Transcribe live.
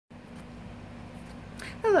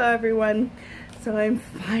Hello everyone. So I'm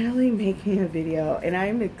finally making a video and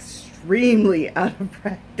I'm extremely out of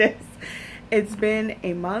practice. It's been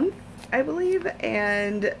a month, I believe,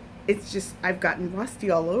 and it's just, I've gotten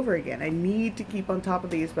rusty all over again. I need to keep on top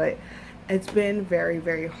of these, but it's been very,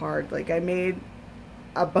 very hard. Like, I made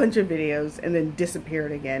a bunch of videos and then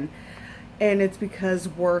disappeared again. And it's because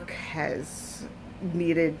work has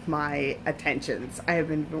needed my attentions. I have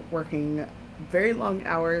been working very long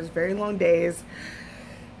hours, very long days,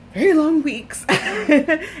 very long weeks,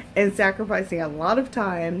 and sacrificing a lot of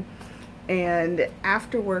time. And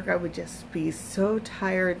after work, I would just be so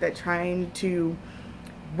tired that trying to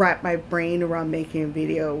wrap my brain around making a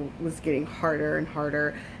video was getting harder and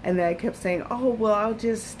harder. And then I kept saying, oh, well, I'll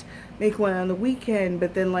just make one on the weekend.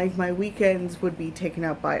 But then, like, my weekends would be taken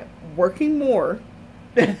up by working more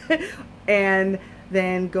and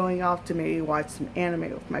then going off to maybe watch some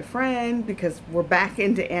anime with my friend, because we're back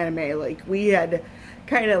into anime. Like, we had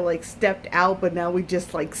kind of like stepped out, but now we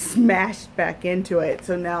just like smashed back into it.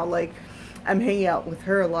 So now, like, I'm hanging out with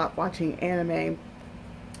her a lot, watching anime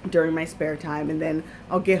during my spare time, and then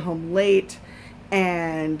I'll get home late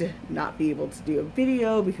and not be able to do a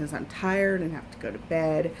video because I'm tired and have to go to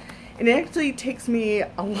bed. And it actually takes me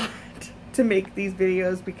a lot to make these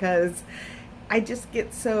videos because I just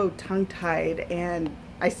get so tongue-tied and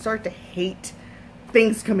I start to hate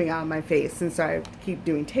things coming out of my face, and so I keep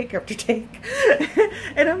doing take after take.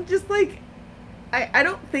 And I'm just like, I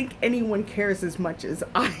don't think anyone cares as much as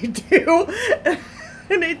I do.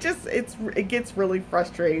 And it gets really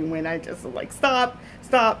frustrating when I just like, stop,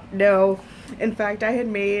 no. In fact, I had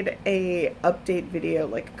made a update video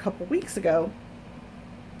like a couple weeks ago.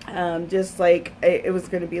 Just like, it was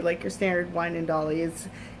going to be like your standard Wine and Dolly is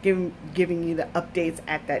giving you the updates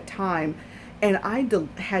at that time. And I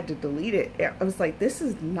had to delete it. I was like, this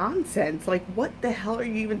is nonsense. Like, what the hell are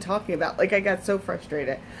you even talking about? Like, I got so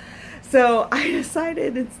frustrated. So I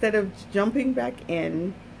decided, instead of jumping back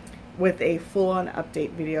in with a full-on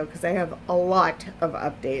update video, because I have a lot of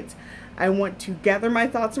updates, I want to gather my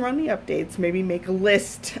thoughts around the updates, maybe make a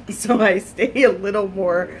list so I stay a little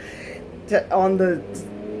more on the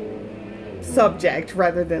subject,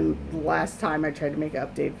 rather than the last time I tried to make an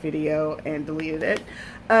update video and deleted it.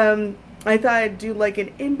 I thought I'd do like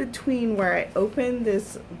an in-between where I open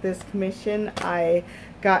this commission I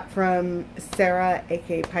got from Sarah,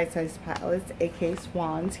 aka Pie Size Palace, aka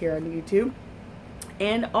Swandzz, here on YouTube,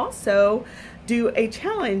 and also do a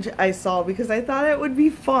challenge I saw because I thought it would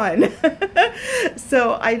be fun.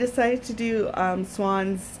 So I decided to do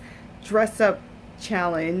Swandzz dress up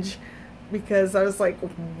challenge, because I was like,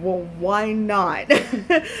 well, why not?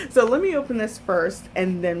 So let me open this first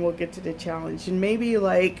and then we'll get to the challenge. And maybe,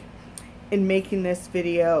 like, in making this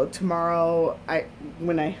video tomorrow,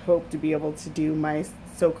 when I hope to be able to do my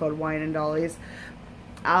so-called Wine and Dollies,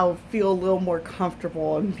 I'll feel a little more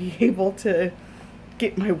comfortable and be able to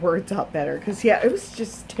get my words out better. Because, yeah, it was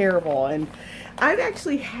just terrible. And I've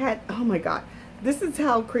actually had, oh my god, this is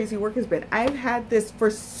how crazy work has been. I've had this for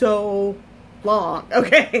so long,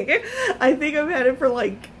 okay? I think I've had it for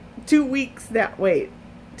like 2 weeks now. Wait,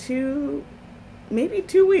 maybe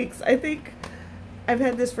 2 weeks. I think I've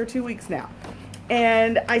had this for 2 weeks now,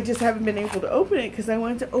 and I just haven't been able to open it because I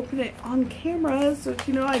wanted to open it on camera, so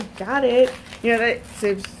you know I got it. You know, that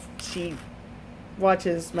so she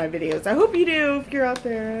watches my videos. I hope you do if you're out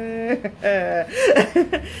there.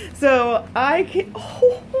 So I can.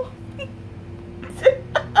 Oh.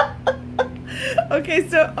 Okay,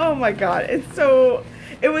 so, oh my god,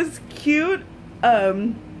 it was cute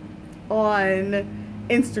on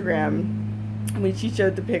Instagram when she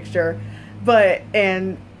showed the picture,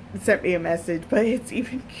 and sent me a message, but it's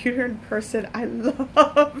even cuter in person. I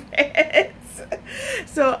love it.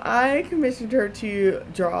 So I commissioned her to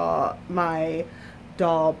draw my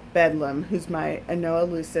doll Bedlam, who's my Anoa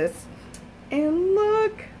Lucis, and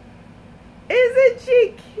look, isn't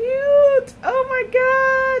she cute? Oh my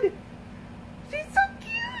god, she's so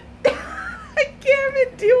cute. I can't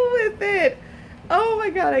even deal with it. Oh my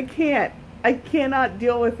god, I cannot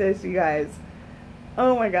deal with this, you guys.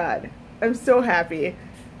 Oh my god, I'm so happy.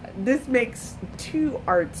 This makes 2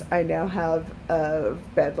 arts I now have of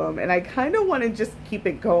Bedlam, and I kind of want to just keep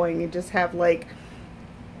it going and just have like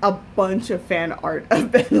a bunch of fan art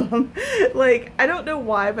of Bedlam. Like, I don't know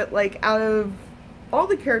why, but like, out of all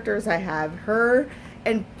the characters I have, her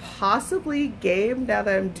and possibly Gabe, now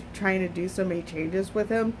that I'm trying to do so many changes with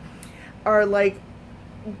him, are like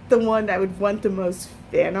the one I would want the most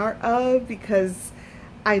fan art of, because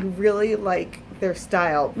I really like their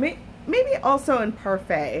style. Maybe also in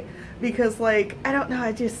Parfait, because, like, I don't know,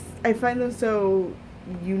 I find them so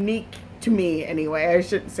unique to me anyway. I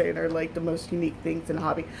shouldn't say they're like the most unique things in a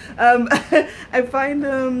hobby. I find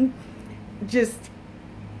them just,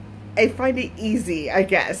 I find it easy, I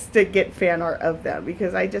guess, to get fan art of them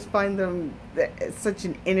because I just find them such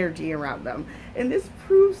an energy around them. And this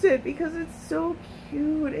proves it because it's so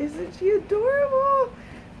cute. Isn't she adorable?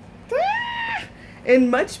 Ah! And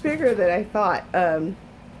much bigger than I thought.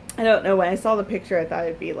 I don't know, when I saw the picture I thought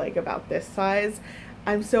it'd be like about this size.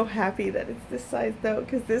 I'm so happy that it's this size though,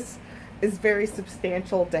 because this is very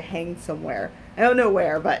substantial to hang somewhere. I don't know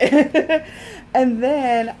where, but and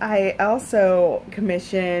then I also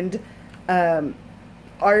commissioned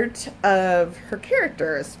art of her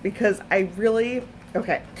characters because I really,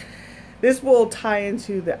 okay, this will tie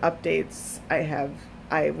into the updates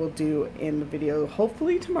I will do in the video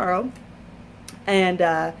hopefully tomorrow. And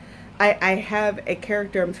I have a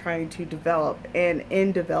character I'm trying to develop, and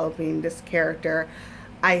in developing this character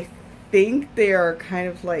I think they are kind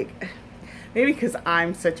of like, maybe because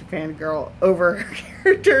I'm such a fangirl over her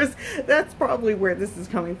characters, that's probably where this is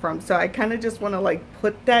coming from. So I kind of just want to like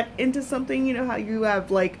put that into something. You know how you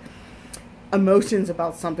have like emotions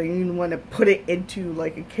about something, you want to put it into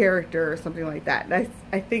like a character or something like that. And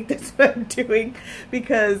I think that's what I'm doing,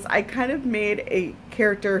 because I kind of made a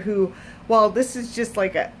character who, while this is just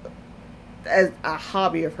like a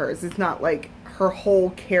hobby of hers, it's not like her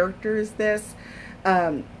whole character is this.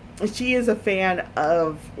 She is a fan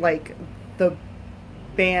of like the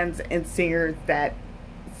bands and singers that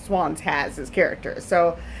Swandzz has as characters.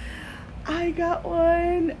 So I got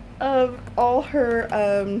one of all her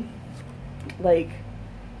like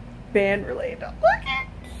band related. Look at,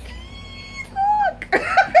 look.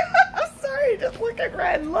 I'm sorry, just look at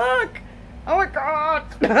Red. Look. Oh my god.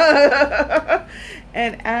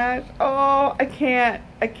 And Ash, oh, I can't.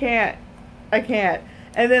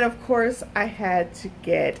 And then of course I had to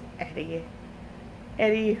get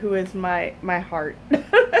Eddie, who is my heart.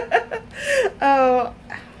 Oh,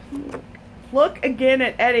 look again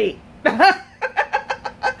at Eddie.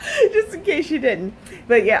 Just in case you didn't.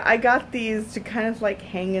 But yeah, I got these to kind of like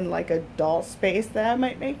hang in like a doll space that I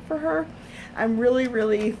might make for her. I'm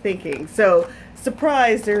really thinking. So,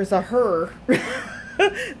 surprise, there's a her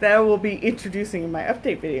that I will be introducing in my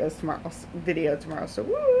update videos tomorrow. So,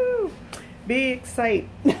 woo! Be excited.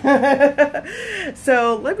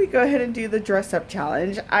 So, let me go ahead and do the dress up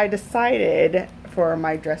challenge. I decided for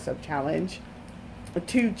my dress up challenge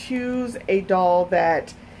to choose a doll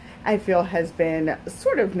that I feel has been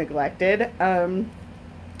sort of neglected, and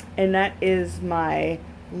that is my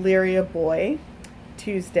Lyria boy,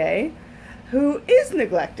 Tuesday, who is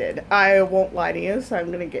neglected. I won't lie to you, so I'm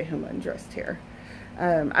going to get him undressed here.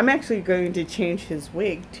 I'm actually going to change his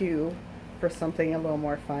wig too for something a little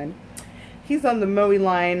more fun. He's on the Moe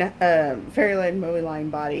line, Fairyland Moe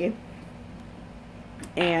line body,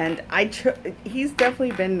 and he's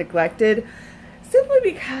definitely been neglected simply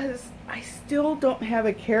because I still don't have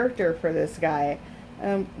a character for this guy.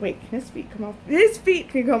 Wait, can his feet come off? His feet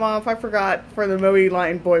can come off. I forgot for the Moe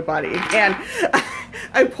line boy body. And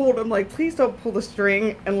I pulled him like, please don't pull the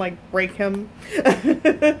string and like break him.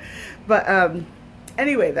 But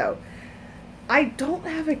anyway though, I don't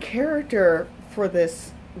have a character for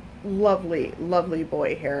this lovely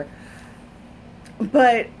boy here.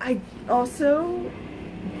 But I also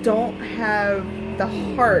don't have the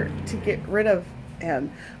heart to get rid of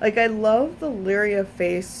him. Like, I love the Lyria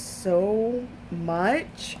face so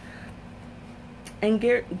much, and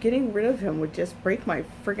getting rid of him would just break my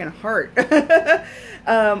friggin' heart.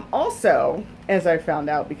 Also, as I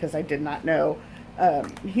found out because I did not know,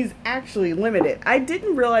 he's actually limited. I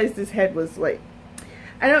didn't realize this head was like,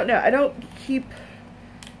 I don't know, I don't keep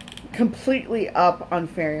completely up on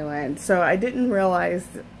Fairyland, so I didn't realize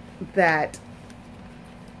that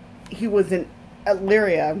he was an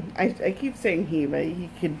Lyria. I keep saying he, but he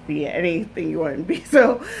could be anything you want him to be.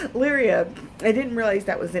 So Lyria, I didn't realize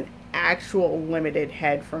that was an actual limited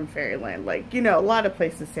head from Fairyland. Like, you know, a lot of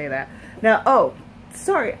places say that. Now, oh,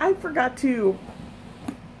 sorry, I forgot to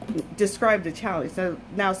describe the challenge. So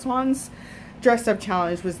now Swandzz dress up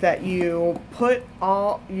challenge was that you put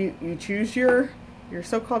all, you choose your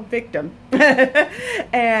so-called victim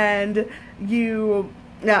and you,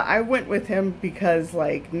 now I went with him because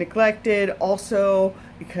like neglected, also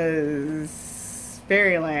because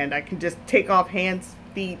Fairyland, I can just take off hands,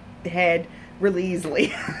 feet, head really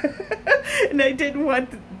easily. And I didn't want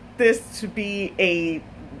this to be a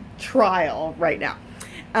trial right now.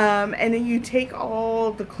 And then you take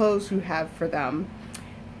all the clothes you have for them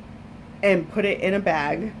and put it in a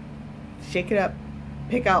bag, shake it up,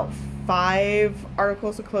 pick out 5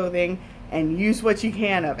 articles of clothing and use what you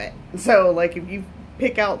can of it. So like if you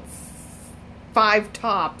pick out 5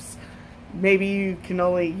 tops, maybe you can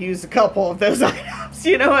only use a couple of those items,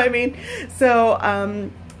 you know what I mean? So I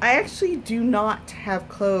actually do not have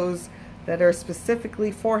clothes that are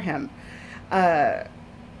specifically for him.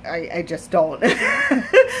 I just don't.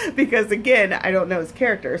 Because again, I don't know his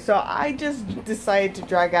character. So I just decided to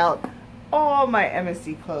drag out all my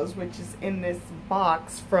MSC clothes, which is in this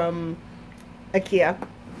box from IKEA.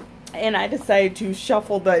 And I decided to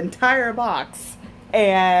shuffle the entire box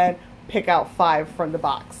and pick out 5 from the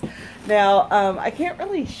box. Now, I can't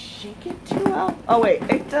really shake it too well. Oh wait,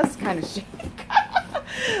 it does kind of shake.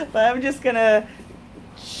 But I'm just gonna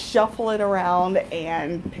shuffle it around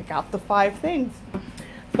and pick out the 5 things.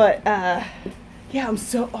 But yeah,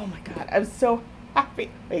 oh my god, I'm so happy.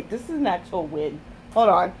 Wait, this is an actual wig. Hold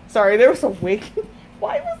on, sorry, there was a wig.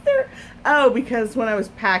 Why was there? Oh, because when I was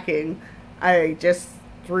packing, I just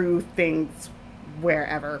threw things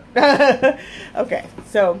wherever. Okay,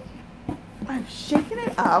 so I'm shaking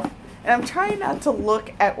it up, and I'm trying not to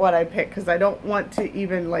look at what I pick because I don't want to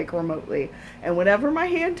even like remotely. And whatever my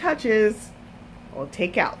hand touches, I'll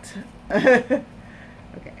take out. Okay,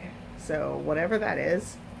 so whatever that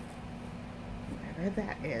is,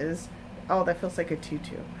 oh, that feels like a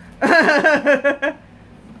tutu.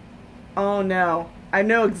 Oh no, I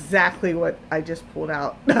know exactly what I just pulled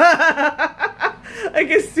out. Like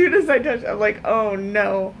as soon as I touch, I'm like, oh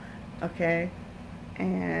no. Okay,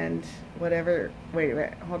 and whatever,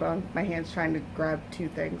 wait, hold on, my hand's trying to grab 2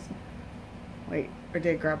 things. Wait, or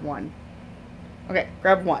did it grab 1? Okay,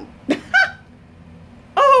 grab 1.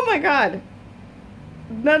 Oh my god,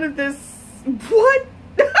 none of this, what?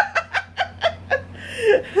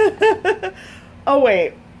 Oh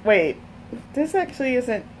wait, this actually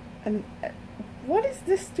isn't what is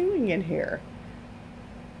this doing in here?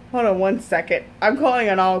 Hold on 1 second. I'm calling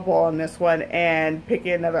an audible on this one and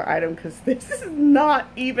picking another item because this is not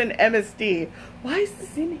even MSD. Why is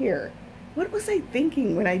this in here? What was I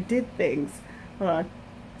thinking when I did things? Hold on.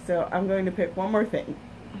 So I'm going to pick one more thing.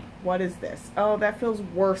 What is this? Oh, that feels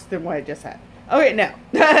worse than what I just had. Okay, no.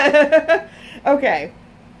 Okay.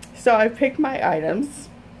 So I picked my items.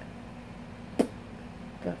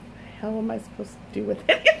 The hell am I supposed to do with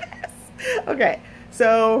any of this? Okay,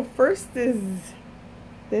 so first is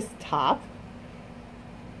this top.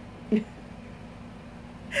 And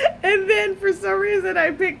then for some reason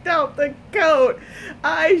I picked out the coat.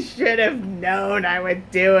 I should have known I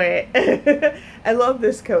would do it. I love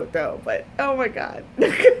this coat though, but oh my god.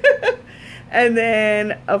 And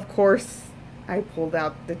then of course I pulled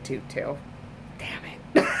out the tutu. Damn it.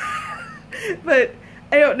 But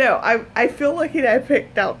I don't know. I feel lucky that I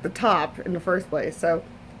picked out the top in the first place. So,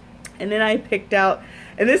 and then I picked out,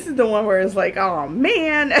 and this is the one where it's like, oh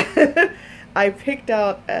man, I picked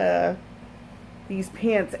out these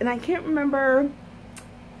pants, and I can't remember.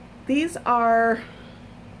 These are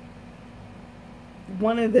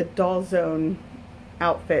one of the Doll Zone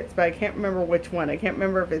outfits, but I can't remember which one. I can't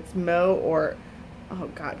remember if it's Mo or, oh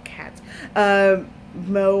god, cats.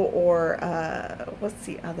 Mo or what's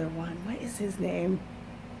the other one? What is his name?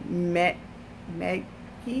 Meggy?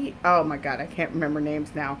 Oh my god, I can't remember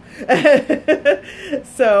names now.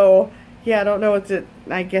 So yeah, I don't know what's it.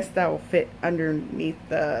 I guess that will fit underneath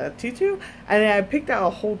the tutu. And then I picked out a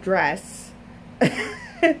whole dress.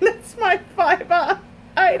 And that's my 5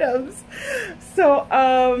 items. So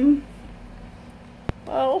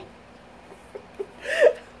well,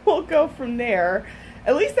 we'll go from there.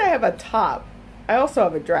 At least I have a top. I also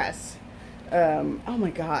have a dress. Oh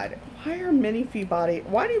my god, why do minifee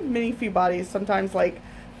bodies sometimes, like,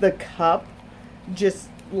 the cup just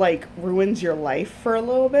like ruins your life for a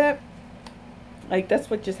little bit? Like, that's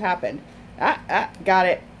what just happened. Got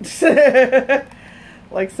it.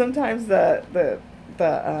 Like, sometimes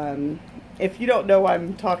if you don't know what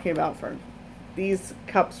I'm talking about, for these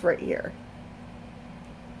cups right here,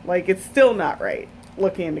 like, it's still not right.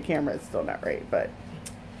 Looking in the camera, it's still not right, but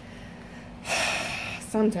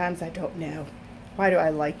sometimes I don't know. Why do I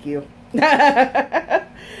like you?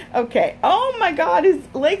 Okay. Oh my god, his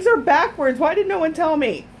legs are backwards. Why did no one tell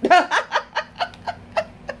me?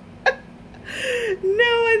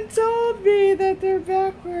 No one told me that they're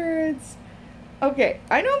backwards. Okay,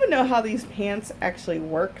 I don't even know how these pants actually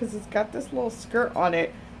work because it's got this little skirt on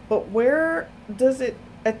it, but where does it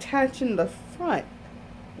attach in the front?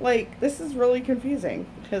 Like, this is really confusing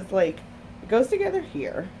because, like, it goes together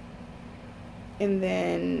here. And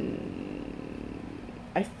then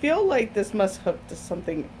I feel like this must hook to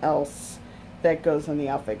something else that goes on the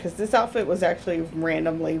outfit, because this outfit was actually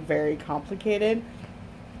randomly very complicated.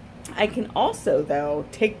 I can also, though,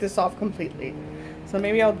 take this off completely. So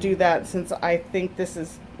maybe I'll do that, since I think this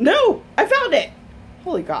is... No! I found it!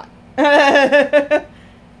 Holy God.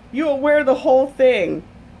 You will wear the whole thing.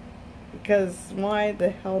 Because why the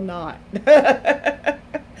hell not?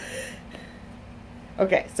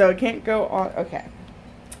 Okay, so it can't go on. Okay.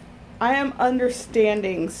 I am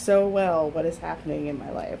understanding so well what is happening in my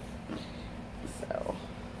life. So,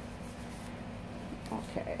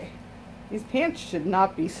 okay. These pants should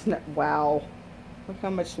not be wow. Look how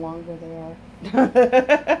much longer they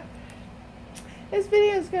are. This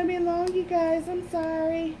video is going to be long, you guys. I'm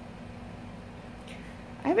sorry.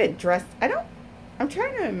 I haven't dressed. I'm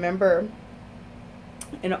trying to remember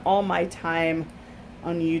in all my time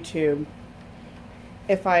on YouTube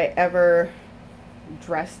if I ever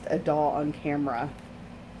dressed a doll on camera.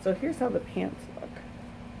 So here's how the pants look.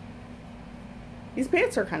 These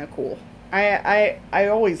pants are kind of cool. I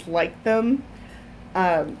always liked them,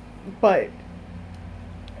 but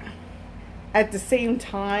at the same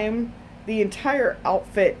time, the entire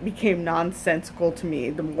outfit became nonsensical to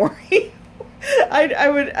me the more I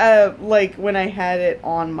would, like, when I had it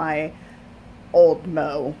on my old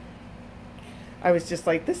Mo, I was just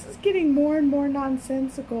like, this is getting more and more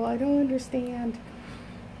nonsensical. I don't understand.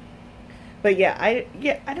 But yeah,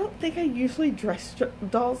 I don't think I usually dress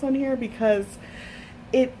dolls on here because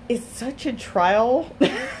it is such a trial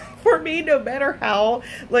for me, no matter how,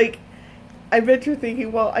 like, I bet you're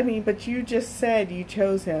thinking, well, I mean, but you just said you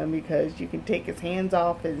chose him because you can take his hands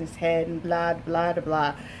off of his head and blah, blah, blah,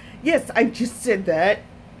 blah. Yes, I just said that.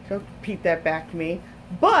 Don't repeat that back to me.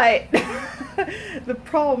 But the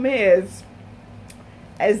problem is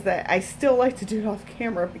that I still like to do it off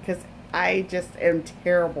camera because I just am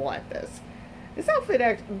terrible at this. This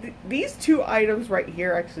outfit, these two items right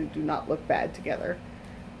here actually do not look bad together.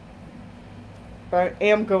 But I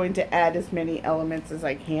am going to add as many elements as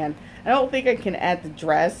I can. I don't think I can add the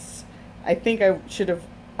dress. I think I should have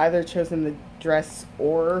either chosen the dress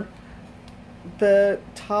or the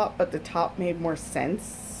top, but the top made more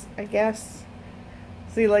sense, I guess.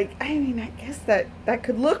 See, like, I mean, I guess that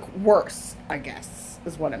could look worse, I guess,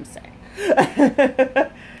 is what I'm saying.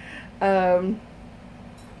 I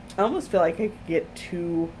almost feel like I could get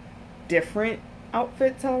two different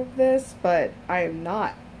outfits out of this, but I am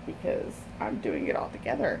not because I'm doing it all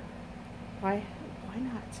together. Why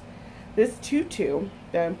not? This tutu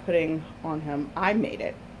that I'm putting on him, I made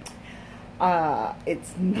it.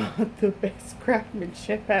 It's not the best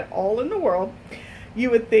craftsmanship at all in the world, you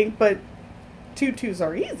would think, but tutus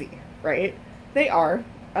are easy, right? They are.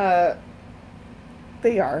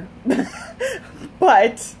 They are.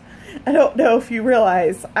 But I don't know if you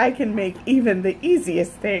realize I can make even the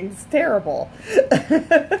easiest things terrible.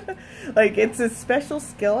 Like, it's a special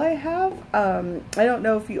skill I have. I don't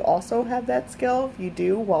know if you also have that skill. If you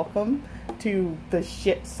do, welcome to the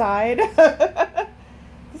shit side.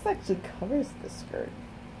 This actually covers the skirt.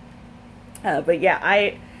 But yeah,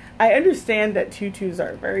 I understand that tutus are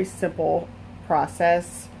a very simple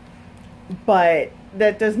process, but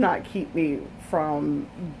that does not keep me from,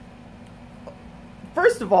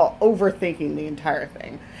 first of all, overthinking the entire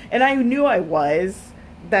thing. And I knew I was.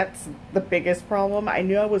 That's the biggest problem. I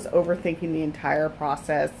knew I was overthinking the entire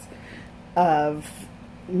process of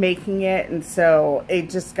making it, and so it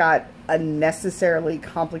just got unnecessarily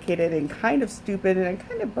complicated and kind of stupid, and I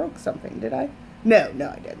kind of broke something. Did I? No,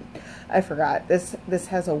 I didn't. I forgot. This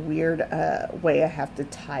has a weird way I have to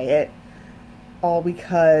tie it, all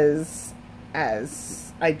because,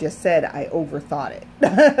 as I just said, I overthought it.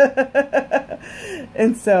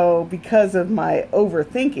 And so because of my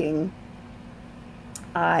overthinking,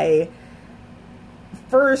 I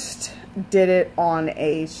first did it on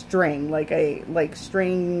a string, like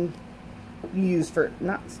string used for,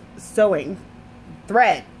 not sewing,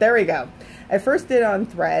 thread. There we go. I first did it on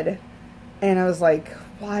thread, and I was like,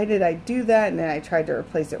 why did I do that? And then I tried to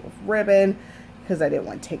replace it with ribbon because I didn't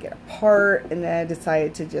want to take it apart, and then I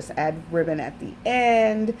decided to just add ribbon at the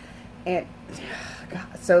end, and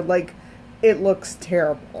God, so like, it looks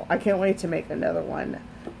terrible. I can't wait to make another one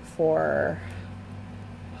for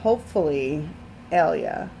hopefully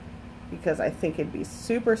Elia, because I think it'd be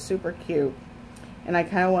super, super cute. And I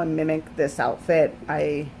kind of want to mimic this outfit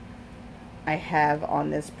I have on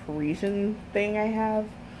this Parisian thing I have.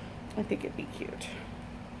 I think it'd be cute.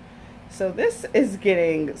 So this is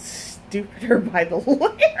getting stupider by the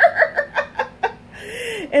layer.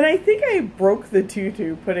 And I think I broke the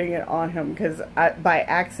tutu putting it on him because by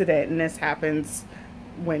accident, and this happens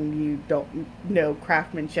when you don't know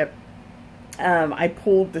craftsmanship, I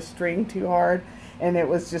pulled the string too hard, and it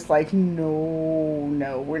was just like,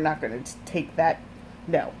 no, we're not going to take that.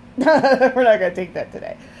 No, we're not going to take that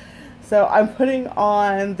today. So I'm putting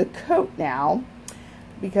on the coat now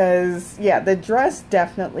because, yeah, the dress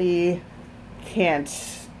definitely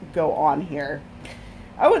can't go on here.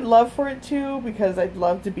 I would love for it to, because I'd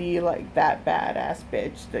love to be like that badass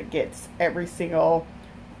bitch that gets every single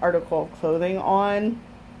article of clothing on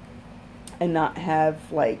and not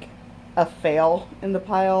have like a fail in the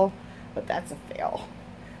pile. But that's a fail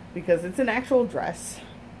because it's an actual dress.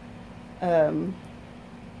 And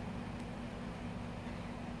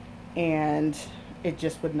it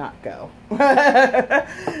just would not go.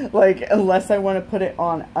 Like, unless I want to put it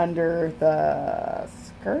on under the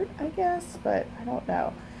skirt, I guess, but I don't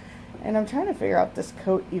know. And I'm trying to figure out if this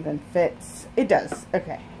coat even fits. It does.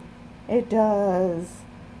 Okay. It does.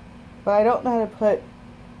 But I don't know how to put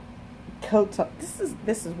coats on.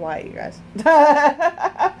 This is why, you guys.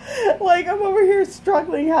 Like, I'm over here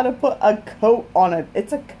struggling how to put a coat on it.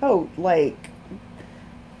 It's a coat. Like,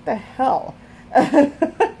 the hell?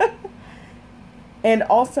 And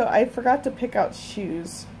also, I forgot to pick out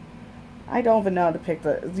shoes. I don't even know how to pick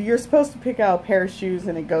you're supposed to pick out a pair of shoes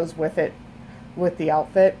and it goes with it, with the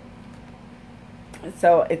outfit.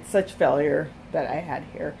 So, it's such failure that I had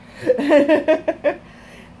here.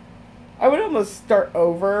 I would almost start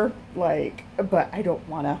over, like, but I don't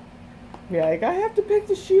want to. Be like, I have to pick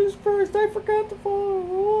the shoes first. I forgot to follow the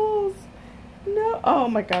rules. No. Oh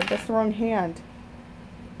my god, that's the wrong hand.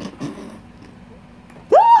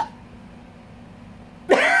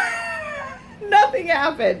 Nothing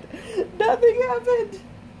happened. Nothing happened.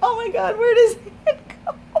 Oh my god, where does it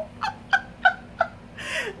go?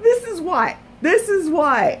 This is why. This is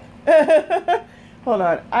why. Hold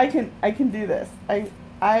on. I can do this.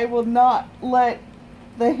 I will not let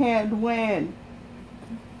the hand win.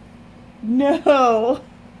 No.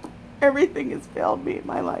 Everything has failed me in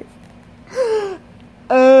my life.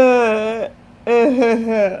 This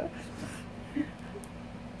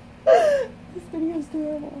video is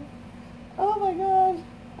terrible. Oh my god.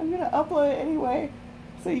 I'm going to upload it anyway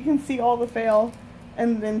so you can see all the fail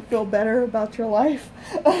and then feel better about your life.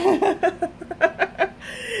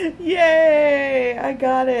 Yay! I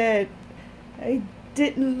got it. I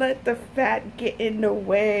didn't let the fat get in the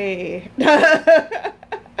way. By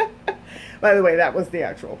the way, that was the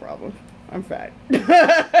actual problem. I'm fat.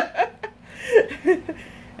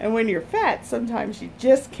 And when you're fat, sometimes you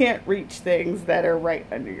just can't reach things that are right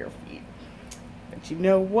under your feet. But you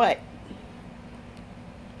know what?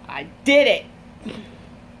 I did it!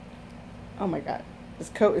 Oh my god. This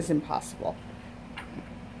coat is impossible.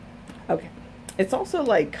 Okay. It's also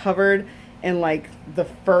like covered in like the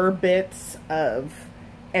fur bits of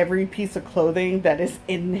every piece of clothing that is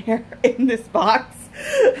in there in this box.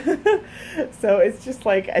 So it's just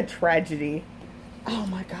like a tragedy. Oh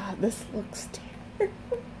my god, this looks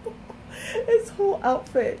terrible. This whole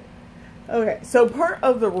outfit. Okay, so part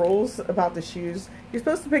of the rules about the shoes, you're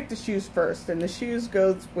supposed to pick the shoes first, and the shoes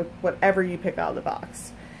goes with whatever you pick out of the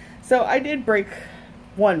box. So I did break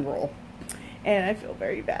one rule, and I feel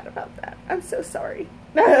very bad about that. I'm so sorry.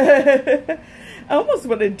 I almost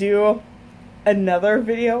want to do another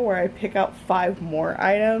video where I pick out 5 more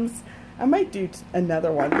items. I might do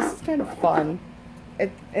another one. This is kind of fun.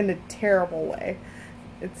 In a terrible way.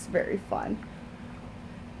 It's very fun.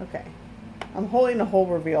 Okay. I'm holding the whole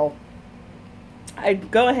reveal.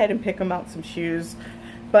 I'd go ahead and pick them out some shoes,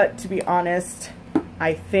 but to be honest,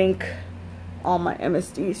 I think all my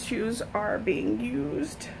MSD shoes are being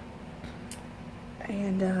used.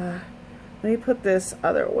 And let me put this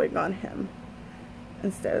other wig on him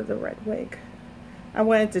instead of the red wig. I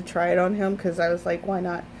wanted to try it on him because I was like, why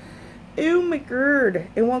not? Ew, my god,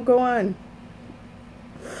 it won't go on.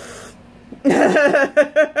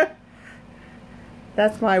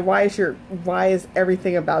 That's my why is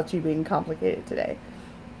everything about you being complicated today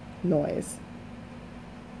noise.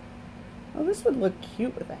 Oh, this would look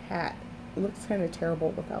cute with a hat. It looks kind of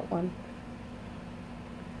terrible without one.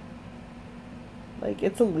 Like,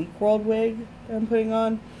 it's a Leak World wig that I'm putting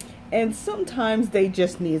on, and sometimes they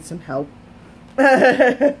just need some help.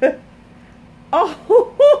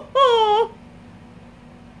 Oh,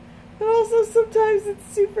 and also sometimes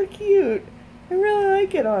it's super cute. I really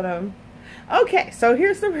like it on them. Okay, so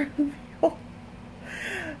here's the reveal.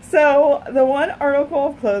 So, the one article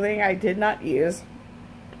of clothing I did not use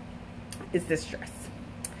is this dress.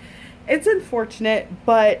 It's unfortunate,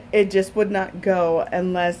 but it just would not go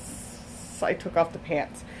unless I took off the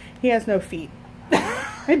pants. He has no feet.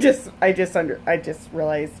 I just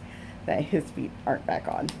realized that his feet aren't back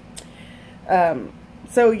on.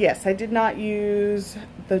 So yes, I did not use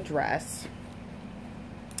the dress,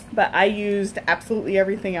 but I used absolutely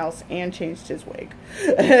everything else and changed his wig.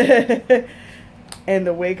 And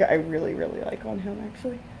the wig I really, really like on him,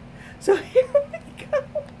 actually. So here we go.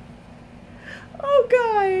 Oh,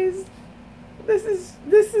 guys. This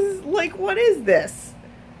is like, what is this?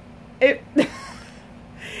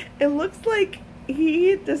 It looks like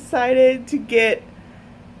he decided to get,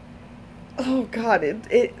 oh God,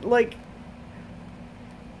 it's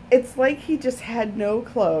like he just had no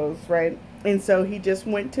clothes, right? And so he just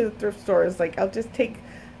went to the thrift store. It's like, I'll just take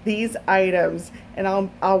these items and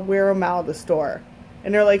I'll wear them out of the store.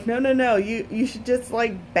 And they're like, no, you should just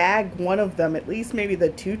like bag one of them, at least maybe the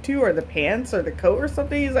tutu or the pants or the coat or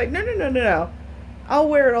something. He's like, no, I'll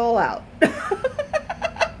wear it all out.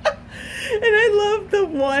 And I love the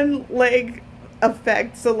one leg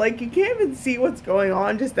effect. So like you can't even see what's going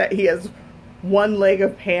on, just that he has one leg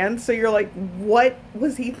of pants. So you're like, what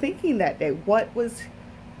was he thinking that day? What was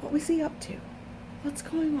he up to? What's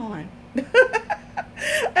going on?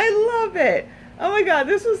 I love it. Oh my God,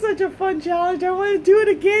 this was such a fun challenge. I want to do it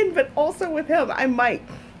again, but also with him. I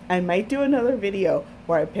might do another video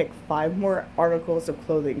where I pick 5 more articles of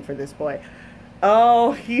clothing for this boy.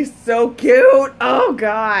 Oh, he's so cute. Oh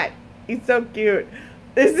God, he's so cute.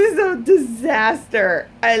 This is a disaster.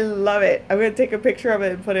 I love it. I'm going to take a picture of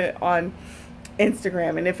it and put it on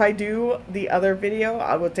Instagram. And if I do the other video,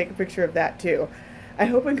 I will take a picture of that too. I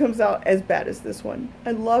hope it comes out as bad as this one.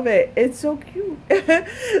 I love it. It's so cute.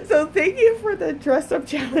 So thank you for the dress up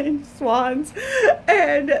challenge, Swandzz.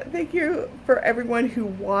 And thank you for everyone who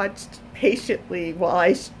watched patiently while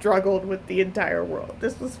I struggled with the entire world.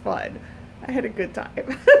 This was fun. I had a good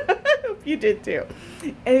time. I hope you did too.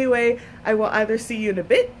 Anyway, I will either see you in a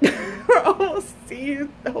bit or I will see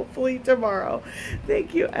you hopefully tomorrow.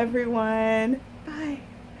 Thank you, everyone. Bye.